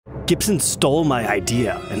Gibson stole my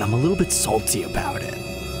idea, and I'm a little bit salty about it.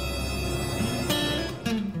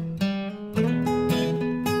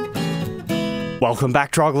 Welcome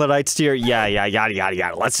back, Troglodytes here.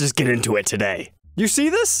 Yada. Let's just get into it today. You see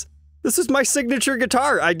this? This is my signature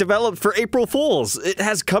guitar I developed for April Fools. It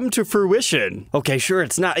has come to fruition. Okay, sure,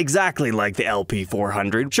 it's not exactly like the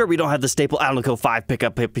LP400. Sure, we don't have the staple Alnico 5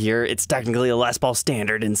 pickup hip here. It's technically a Les Paul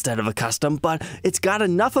standard instead of a custom, but it's got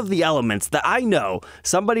enough of the elements that I know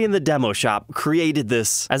somebody in the demo shop created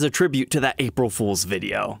this as a tribute to that April Fools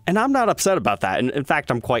video. And I'm not upset about that. In fact,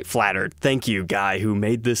 I'm quite flattered. Thank you, guy who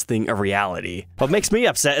made this thing a reality. What makes me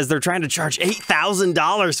upset is they're trying to charge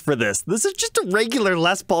 $8,000 for this. This is just a regular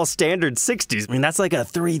Les Paul standard 60s. I mean, that's like a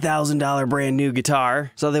 $3,000 brand new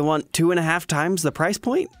guitar. So they want 2.5 times the price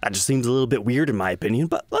point? That just seems a little bit weird in my opinion,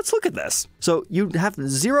 but let's look at this. So you have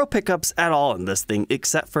 0 pickups at all in this thing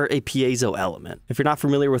except for a piezo element. If you're not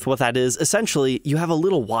familiar with what that is, essentially you have a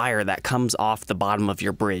little wire that comes off the bottom of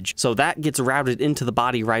your bridge. So that gets routed into the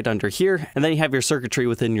body right under here, and then you have your circuitry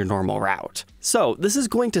within your normal route. So this is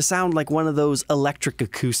going to sound like one of those electric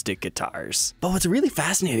acoustic guitars. But what's really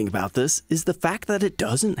fascinating about this is the fact that it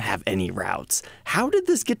doesn't have any routes. How did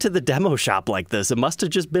this get to the demo shop like this? It must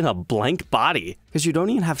have just been a blank body, because you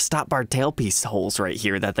don't even have stop bar tailpiece holes right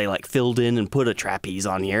here that they like filled in and put a trapeze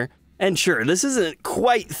on here. And sure, this isn't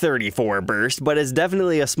quite 34 burst, but it's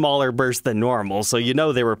definitely a smaller burst than normal, so you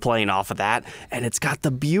know they were playing off of that. And it's got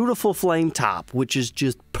the beautiful flame top, which is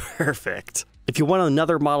just perfect. If you want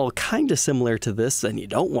another model kind of similar to this and you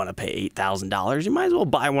don't want to pay $8,000, you might as well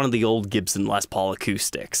buy one of the old Gibson Les Paul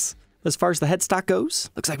acoustics. As far as the headstock goes,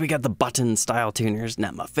 looks like we got the button style tuners,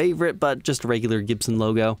 not my favorite, but just a regular Gibson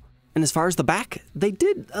logo. And as far as the back, they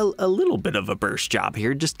did a little bit of a burst job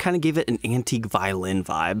here, just kind of gave it an antique violin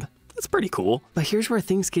vibe. That's pretty cool. But here's where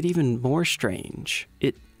things get even more strange.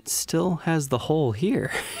 It still has the hole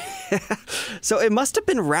here. So it must have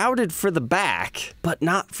been routed for the back, but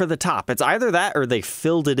not for the top. It's either that or they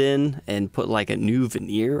filled it in and put like a new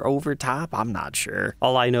veneer over top. I'm not sure.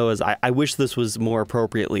 All I know is I wish this was more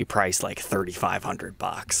appropriately priced, like $3,500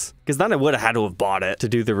 bucks. Because then I would have had to have bought it to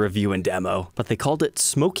do the review and demo. But they called it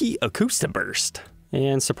Smokey Acousti-Burst.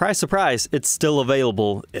 And surprise, surprise, it's still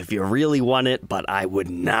available if you really want it, but I would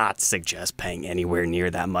not suggest paying anywhere near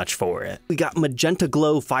that much for it. We got Magenta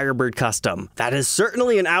Glow Firebird Custom. That is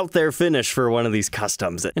certainly an out there finish for one of these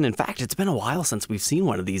customs. And in fact, it's been a while since we've seen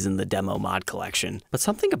one of these in the demo mod collection. But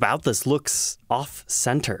something about this looks off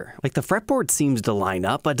center. Like the fretboard seems to line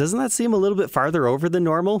up, but doesn't that seem a little bit farther over than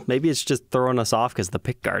normal? Maybe it's just throwing us off because the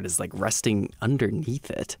pickguard is like resting underneath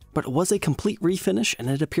it. But it was a complete refinish and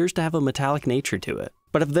it appears to have a metallic nature to it.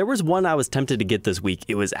 But if there was one I was tempted to get this week,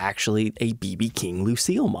 it was actually a BB King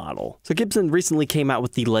Lucille model. So Gibson recently came out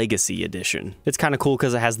with the Legacy Edition. It's kind of cool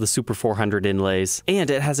because it has the Super 400 inlays,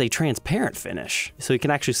 and it has a transparent finish, so you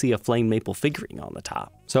can actually see a flame maple figuring on the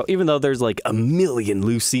top. So even though there's like a million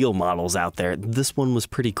Lucille models out there, this one was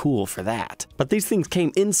pretty cool for that. But these things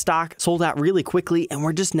came in stock, sold out really quickly, and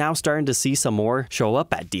we're just now starting to see some more show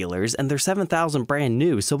up at dealers, and they're 7,000 brand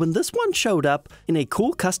new. So when this one showed up in a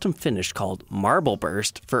cool custom finish called Marigold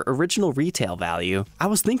for original retail value, I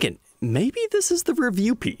was thinking, maybe this is the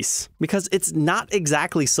review piece, because it's not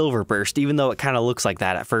exactly silver burst, even though it kind of looks like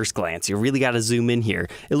that at first glance. You really got to zoom in here.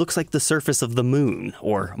 It looks like the surface of the moon,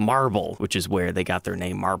 or marble, which is where they got their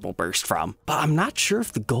name Marble Burst from. But I'm not sure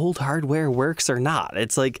if the gold hardware works or not.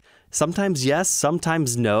 It's like, sometimes yes,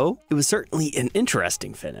 sometimes no. It was certainly an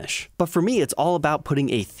interesting finish. But for me, it's all about putting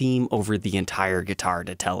a theme over the entire guitar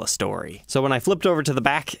to tell a story. So when I flipped over to the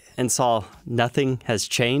back and saw nothing has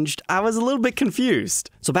changed, I was a little bit confused.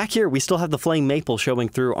 So back here, we still have the flame maple showing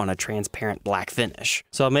through on a transparent black finish.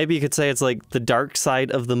 So maybe you could say it's like the dark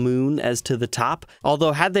side of the moon as to the top.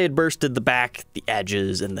 Although had they had bursted the back, the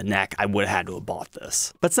edges, and the neck, I would have had to have bought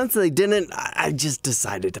this. But since they didn't, I just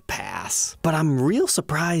decided to pass. But I'm real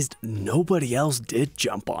surprised nobody else did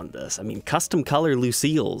jump on this. I mean, custom color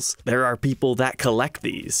Lucille's. There are people that collect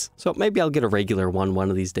these. So maybe I'll get a regular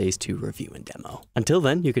one of these days to review and demo. Until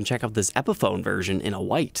then, you can check out this Epiphone version in a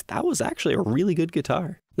white. That was actually a really good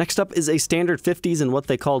guitar. Next up is a standard 50s in what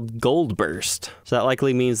they called Gold Burst. So that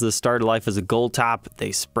likely means the started life as a gold top.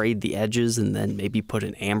 They sprayed the edges and then maybe put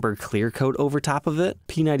an amber clear coat over top of it.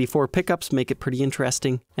 P94 pickups make it pretty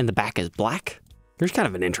interesting. And the back is black. Here's kind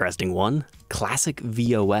of an interesting one. Classic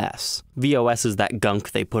VOS. VOS is that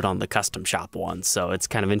gunk they put on the custom shop ones, so it's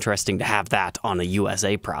kind of interesting to have that on a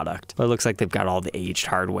USA product. But it looks like they've got all the aged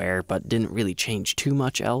hardware, but didn't really change too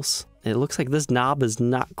much else. It looks like this knob is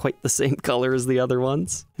not quite the same color as the other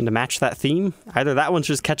ones. And to match that theme, either that one's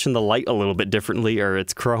just catching the light a little bit differently or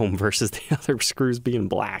it's chrome versus the other screws being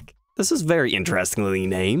black. This is very interestingly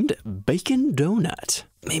named Bacon Donut.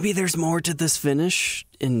 Maybe there's more to this finish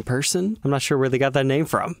in person. I'm not sure where they got that name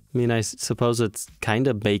from. I mean, I suppose it's kind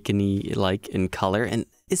of bacony-like in color. And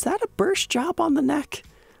is that a burst job on the neck?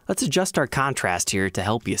 Let's adjust our contrast here to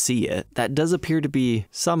help you see it. That does appear to be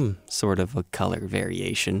some sort of a color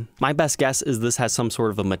variation. My best guess is this has some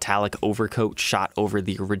sort of a metallic overcoat shot over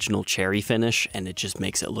the original cherry finish, and it just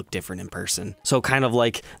makes it look different in person. So kind of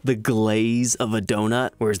like the glaze of a donut,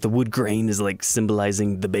 whereas the wood grain is like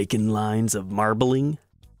symbolizing the bacon lines of marbling.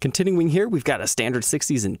 Continuing here, we've got a standard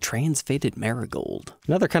 60s in trans faded Marigold.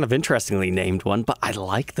 Another kind of interestingly named one, but I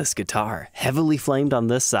like this guitar. Heavily flamed on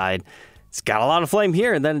this side. It's got a lot of flame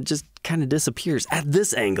here, and then it just kind of disappears at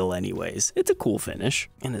this angle anyways. It's a cool finish.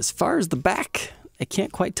 And as far as the back, I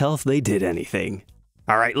can't quite tell if they did anything.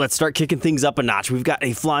 All right, let's start kicking things up a notch. We've got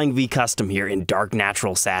a Flying V custom here in dark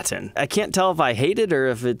natural satin. I can't tell if I hate it or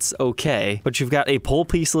if it's okay, but you've got a pole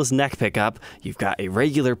pieceless neck pickup. You've got a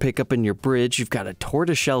regular pickup in your bridge. You've got a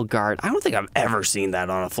tortoiseshell guard. I don't think I've ever seen that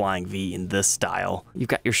on a Flying V in this style. You've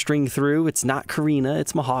got your string through. It's not Carina,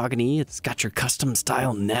 it's mahogany. It's got your custom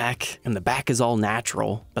style neck, and the back is all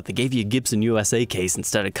natural, but they gave you a Gibson USA case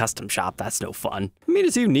instead of custom shop. That's no fun. I mean,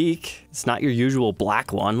 it's unique. It's not your usual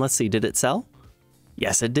black one. Let's see, did it sell?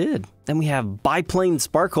 Yes, it did. Then we have Biplane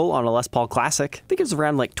Sparkle on a Les Paul Classic. I think it was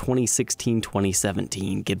around like 2016,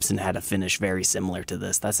 2017. Gibson had a finish very similar to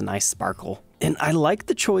this. That's a nice sparkle. And I like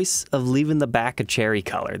the choice of leaving the back a cherry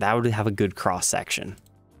color. That would have a good cross section.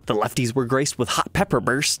 The lefties were graced with Hot Pepper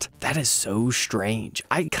Burst. That is so strange.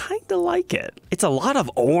 I kinda like it. It's a lot of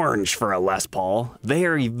orange for a Les Paul.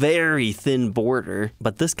 Very, very thin border,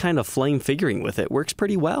 but this kind of flame figuring with it works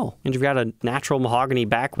pretty well. And you've got a natural mahogany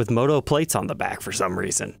back with moto plates on the back for some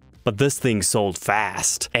reason. But this thing sold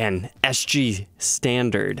fast. And SG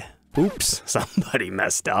standard. Oops, somebody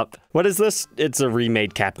messed up. What is this? It's a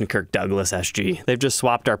remade Captain Kirk Douglas SG. They've just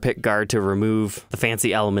swapped our pick guard to remove the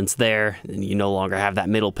fancy elements there, and you no longer have that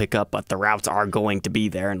middle pickup, but the routes are going to be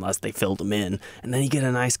there unless they filled them in. And then you get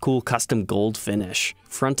a nice cool custom gold finish.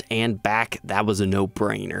 Front and back, that was a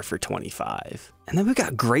no-brainer for $25. And then we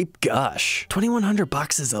got Grape Gush.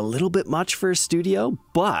 $2,100 is a little bit much for a studio,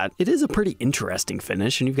 but it is a pretty interesting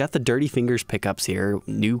finish. And you've got the Dirty Fingers pickups here,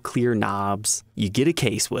 new clear knobs. You get a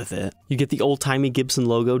case with it. You get the old-timey Gibson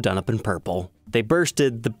logo done up in purple. They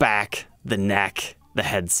bursted the back, the neck, the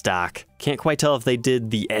headstock. Can't quite tell if they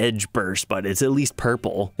did the edge burst, but it's at least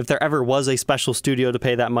purple. If there ever was a special studio to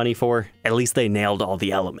pay that money for, at least they nailed all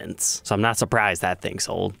the elements. So I'm not surprised that thing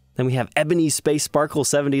sold. Then we have Ebony Space Sparkle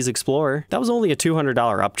 70s Explorer. That was only a $200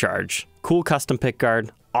 upcharge. Cool custom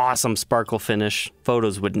pickguard, awesome sparkle finish.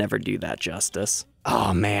 Photos would never do that justice.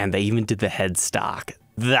 Oh man, they even did the headstock.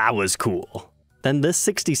 That was cool. Then this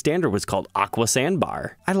 60 standard was called Aqua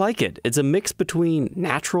Sandbar. I like it. It's a mix between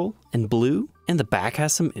natural and blue, and the back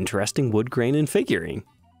has some interesting wood grain and figuring.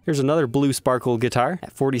 Here's another blue sparkle guitar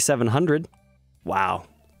at $4,700. Wow.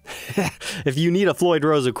 If you need a Floyd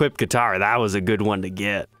Rose equipped guitar, that was a good one to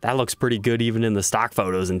get. That looks pretty good even in the stock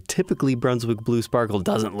photos, and typically Brunswick Blue Sparkle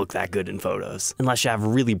doesn't look that good in photos, unless you have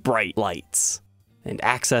really bright lights. And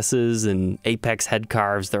Axcesses and Apex head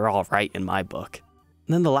carves, they're all right in my book.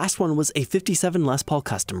 And then the last one was a 57 Les Paul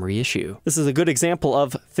Custom reissue. This is a good example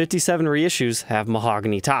of 57 reissues have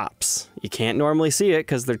mahogany tops. You can't normally see it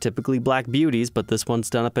because they're typically black beauties, but this one's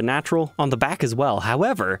done up in natural on the back as well.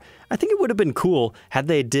 However, I think it would have been cool had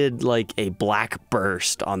they did like a black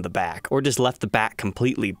burst on the back, or just left the back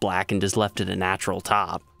completely black and just left it a natural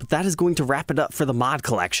top. But that is going to wrap it up for the mod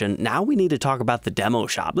collection. Now we need to talk about the demo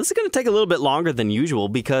shop. This is going to take a little bit longer than usual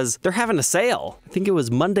because they're having a sale. I think it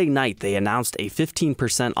was Monday night they announced a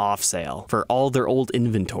 15% off sale for all their old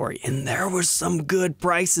inventory, and there was some good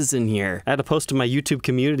prices in here. I had to post to my YouTube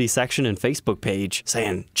community section and Facebook page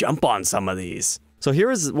saying, jump on some of these. So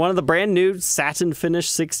here is one of the brand new satin finish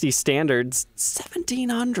 60 standards,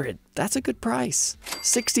 $1,700. That's a good price.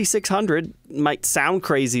 $6,600 might sound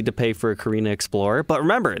crazy to pay for a Carina Explorer, but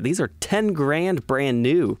remember, these are 10 grand brand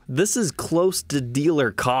new. This is close to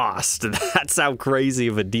dealer cost. That's how crazy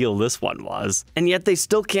of a deal this one was. And yet they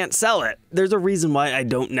still can't sell it. There's a reason why I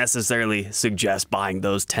don't necessarily suggest buying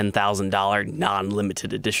those $10,000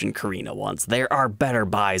 non-limited edition Carina ones. There are better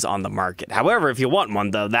buys on the market. However, if you want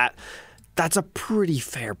one though, that's a pretty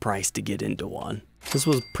fair price to get into one. This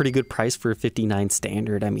was a pretty good price for a 59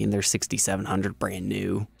 standard. I mean, they're $6,700 brand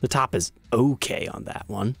new. The top is okay on that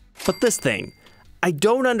one. But this thing, I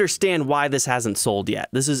don't understand why this hasn't sold yet.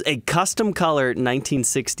 This is a custom color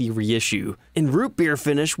 1960 reissue in root beer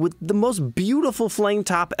finish with the most beautiful flame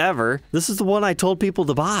top ever. This is the one I told people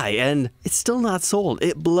to buy, and it's still not sold.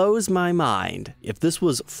 It blows my mind. If this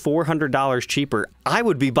was $400 cheaper, I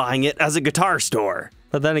would be buying it as a guitar store.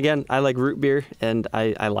 But then again, I like root beer, and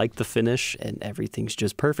I like the finish, and everything's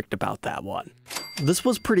just perfect about that one. This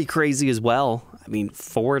was pretty crazy as well. I mean,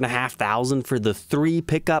 $4,500 for the 3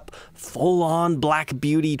 pickup, full-on Black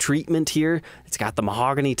Beauty treatment here. It's got the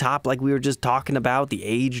mahogany top like we were just talking about, the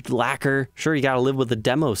aged lacquer. Sure, you gotta live with the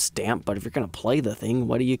demo stamp, but if you're gonna play the thing,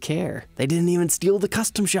 what do you care? They didn't even steal the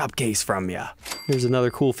custom shop case from you. Here's another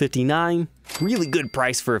cool 59. Really good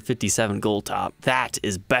price for a 57 gold top. That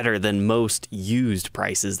is better than most used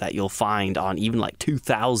prices that you'll find on even like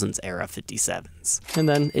 2000s era 57s. And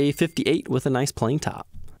then a 58 with a nice plain top.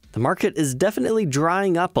 The market is definitely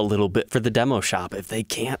drying up a little bit for the demo shop if they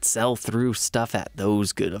can't sell through stuff at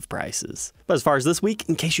those good of prices. But as far as this week,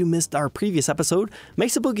 in case you missed our previous episode,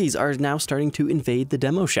 Mesa Boogies are now starting to invade the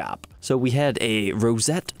demo shop. So we had a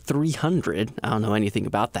Rosette 300. I don't know anything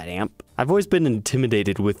about that amp. I've always been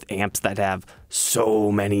intimidated with amps that have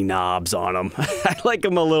so many knobs on them. I like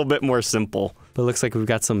them a little bit more simple. But it looks like we've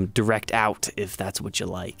got some direct out if that's what you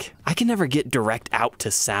like. I can never get direct out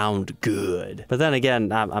to sound good. But then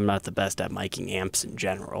again, I'm not the best at miking amps in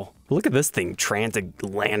general. But look at this thing,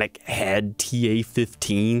 transatlantic head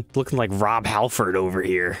TA15, looking like Rob Halford over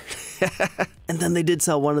here. And then they did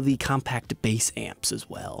sell one of the compact bass amps as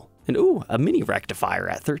well. And ooh, a mini rectifier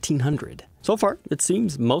at $1,300. So far, it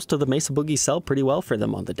seems most of the Mesa Boogies sell pretty well for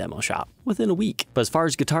them on the demo shop within a week. But as far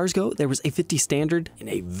as guitars go, there was a 50 standard and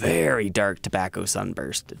a very dark tobacco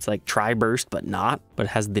sunburst. It's like tri-burst, but not, but it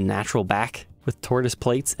has the natural back with tortoise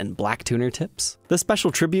plates and black tuner tips. The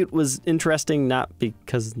special tribute was interesting, not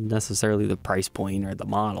because necessarily the price point or the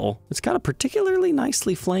model. It's got a particularly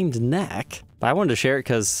nicely flamed neck. But I wanted to share it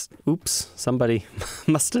because, oops, somebody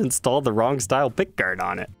must have installed the wrong style pickguard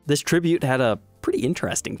on it. This tribute had a pretty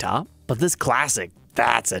interesting top, but this classic,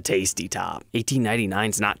 that's a tasty top.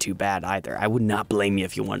 $18.99's not too bad either. I would not blame you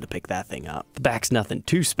if you wanted to pick that thing up. The back's nothing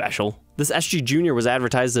too special. This SG Junior was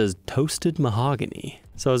advertised as toasted mahogany.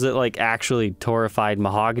 So is it like actually torrefied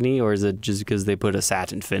mahogany, or is it just because they put a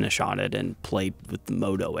satin finish on it and played with the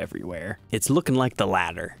moto everywhere? It's looking like the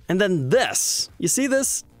latter. And then this, you see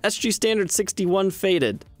this? SG Standard 61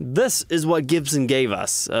 faded. This is what Gibson gave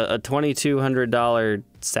us, a $2,200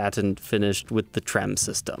 satin finished with the trem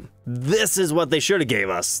system. This is what they should have gave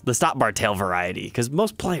us, the stop bar tail variety, because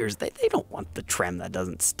most players, they don't want the trem that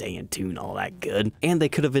doesn't stay in tune all that good. And they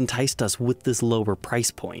could have enticed us with this lower price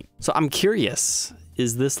point. So I'm curious,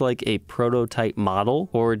 is this like a prototype model,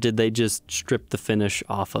 or did they just strip the finish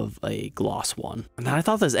off of a gloss one? And I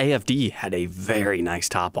thought this AFD had a very nice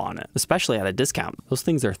top on it, especially at a discount. Those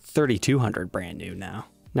things are $3,200 brand new now.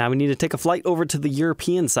 Now we need to take a flight over to the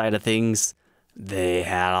European side of things. They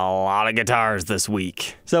had a lot of guitars this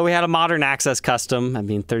week. So we had a modern Axcess custom. I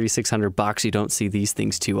mean, $3,600. You don't see these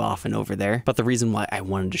things too often over there. But the reason why I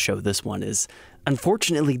wanted to show this one is,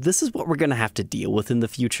 unfortunately, this is what we're gonna have to deal with in the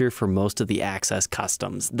future for most of the Axcess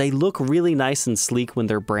customs. They look really nice and sleek when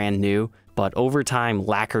they're brand new, but over time,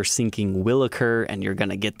 lacquer sinking will occur and you're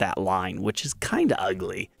gonna get that line, which is kinda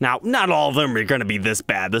ugly. Now, not all of them are gonna be this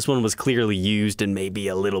bad. This one was clearly used and maybe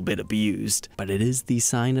a little bit abused, but it is the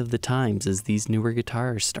sign of the times as these newer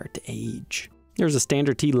guitars start to age. There's a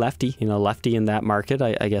standard T Lefty, Lefty in that market.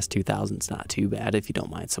 I guess 2000's not too bad if you don't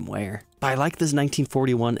mind some wear. But I like this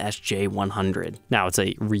 1941 SJ100. Now, it's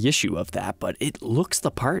a reissue of that, but it looks the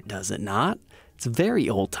part, does it not? It's very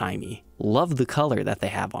old-timey. Love the color that they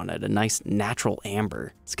have on it, a nice natural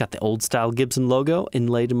amber. It's got the old-style Gibson logo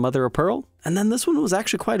inlaid in mother of pearl. And then this one was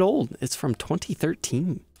actually quite old. It's from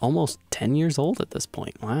 2013, almost 10 years old at this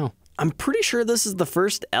point. Wow. I'm pretty sure this is the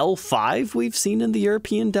first L5 we've seen in the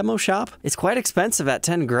European demo shop. It's quite expensive at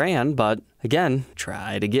 10 grand, but again,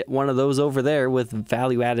 try to get one of those over there with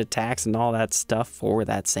value-added tax and all that stuff for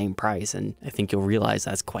that same price, and I think you'll realize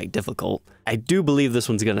that's quite difficult. I do believe this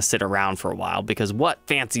one's gonna sit around for a while, because what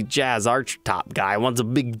fancy jazz arch top guy wants a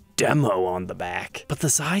big demo on the back? But the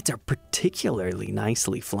sides are particularly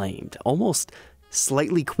nicely flamed, almost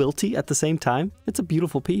slightly quilty at the same time. It's a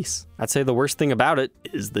beautiful piece. I'd say the worst thing about it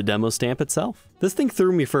is the demo stamp itself. This thing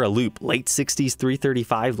threw me for a loop. Late 60s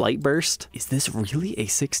 335 light burst. Is this really a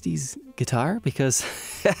 60s guitar? Because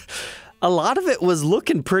a lot of it was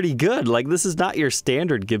looking pretty good. Like, this is not your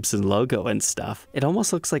standard Gibson logo and stuff. It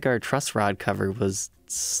almost looks like our truss rod cover was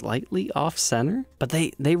slightly off center, but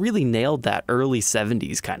they really nailed that early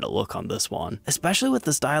 70s kind of look on this one, especially with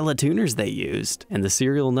the style of tuners they used and the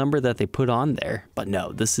serial number that they put on there. But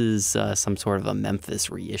no, this is some sort of a Memphis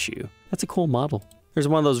reissue. That's a cool model. There's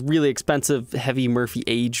one of those really expensive, heavy Murphy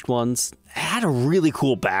aged ones. It had a really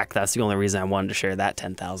cool back. That's the only reason I wanted to share that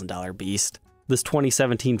 $10,000 beast. This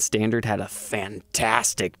 2017 Standard had a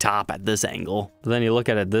fantastic top at this angle, but then you look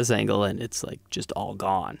at it at this angle and it's like just all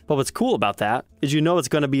gone. But what's cool about that is you know it's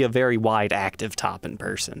going to be a very wide active top in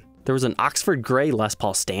person. There was an Oxford Gray Les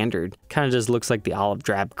Paul Standard. Kind of just looks like the olive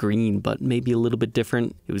drab green, but maybe a little bit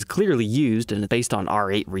different. It was clearly used and based on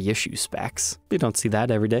R8 reissue specs. You don't see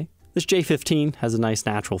that every day. This J15 has a nice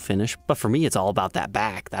natural finish, but for me it's all about that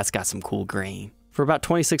back. That's got some cool grain. For about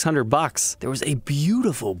 $2,600, there was a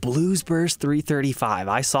beautiful Bluesburst 335.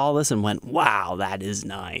 I saw this and went, wow, that is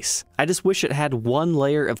nice. I just wish it had one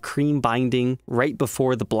layer of cream binding right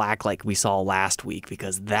before the black like we saw last week,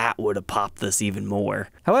 because that would have popped this even more.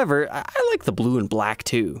 However, I like the blue and black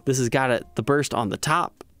too. This has got the burst on the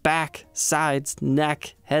top, back, sides,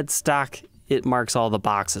 neck, headstock. It marks all the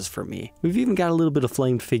boxes for me. We've even got a little bit of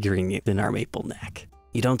flamed figuring in our maple neck.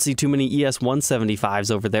 You don't see too many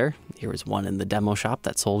ES175s over there. Here is one in the demo shop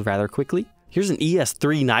that sold rather quickly. Here's an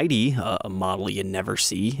ES390, a model you never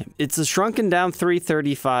see. It's a shrunken down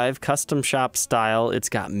 335, custom shop style. It's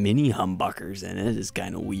got mini humbuckers in it. It's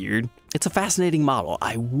kind of weird. It's a fascinating model.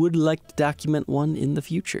 I would like to document one in the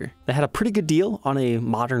future. They had a pretty good deal on a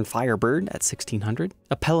modern Firebird at $1,600.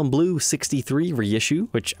 A Pelham Blue 63 reissue,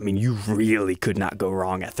 which, I mean, you really could not go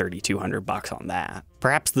wrong at $3,200 on that.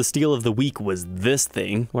 Perhaps the steal of the week was this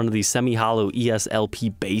thing, one of these semi-hollow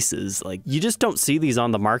ESLP bases. Like, you just don't see these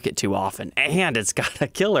on the market too often, and it's got a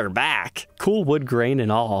killer back. Cool wood grain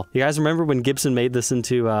and all. You guys remember when Gibson made this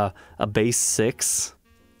into a base 6?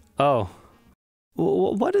 Oh.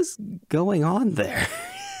 What is going on there?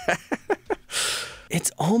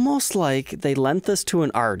 It's almost like they lent this to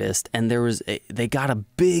an artist and they got a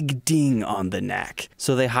big ding on the neck.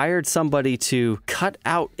 So they hired somebody to cut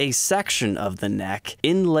out a section of the neck,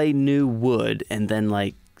 inlay new wood, and then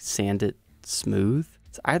like sand it smooth.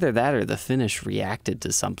 It's either that or the finish reacted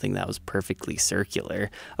to something that was perfectly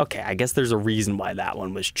circular. Okay, I guess there's a reason why that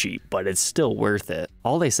one was cheap, but it's still worth it.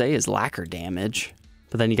 All they say is lacquer damage.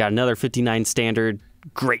 But then you got another 59 Standard,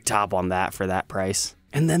 great top on that for that price.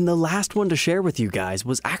 And then the last one to share with you guys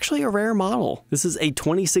was actually a rare model. This is a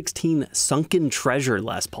 2016 Sunken Treasure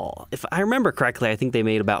Les Paul. If I remember correctly, I think they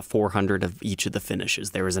made about 400 of each of the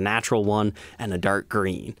finishes. There was a natural one and a dark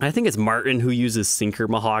green. I think it's Martin who uses sinker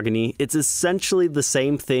mahogany. It's essentially the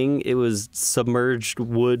same thing. It was submerged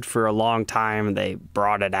wood for a long time and they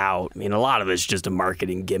brought it out. I mean, a lot of it's just a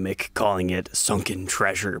marketing gimmick calling it Sunken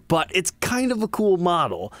Treasure, but it's kind of a cool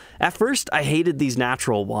model. At first, I hated these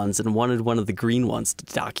natural ones and wanted one of the green ones to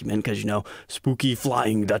document because, you know, spooky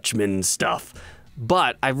Flying Dutchman stuff.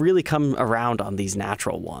 But I've really come around on these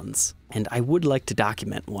natural ones, and I would like to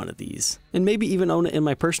document one of these, and maybe even own it in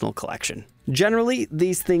my personal collection. Generally,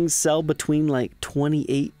 these things sell between like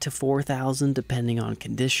 $28,000 to $4,000 depending on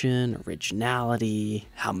condition, originality,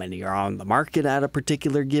 how many are on the market at a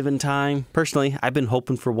particular given time. Personally, I've been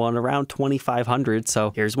hoping for one around $2,500,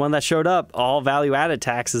 so here's one that showed up, all value-added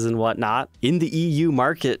taxes and whatnot. In the EU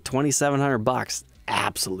market, $2,700.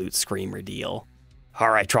 Absolute screamer deal. All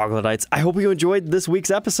right, troglodytes, I hope you enjoyed this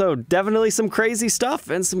week's episode. Definitely some crazy stuff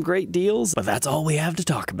and some great deals, but that's all we have to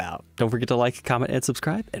talk about. Don't forget to like, comment, and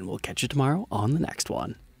subscribe, and we'll catch you tomorrow on the next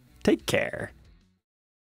one. Take care.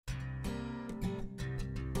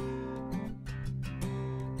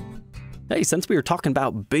 Hey, since we were talking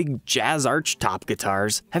about big jazz arch top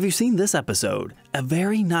guitars, have you seen this episode? A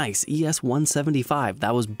very nice ES175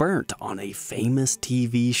 that was burnt on a famous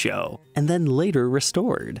TV show and then later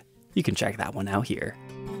restored. You can check that one out here.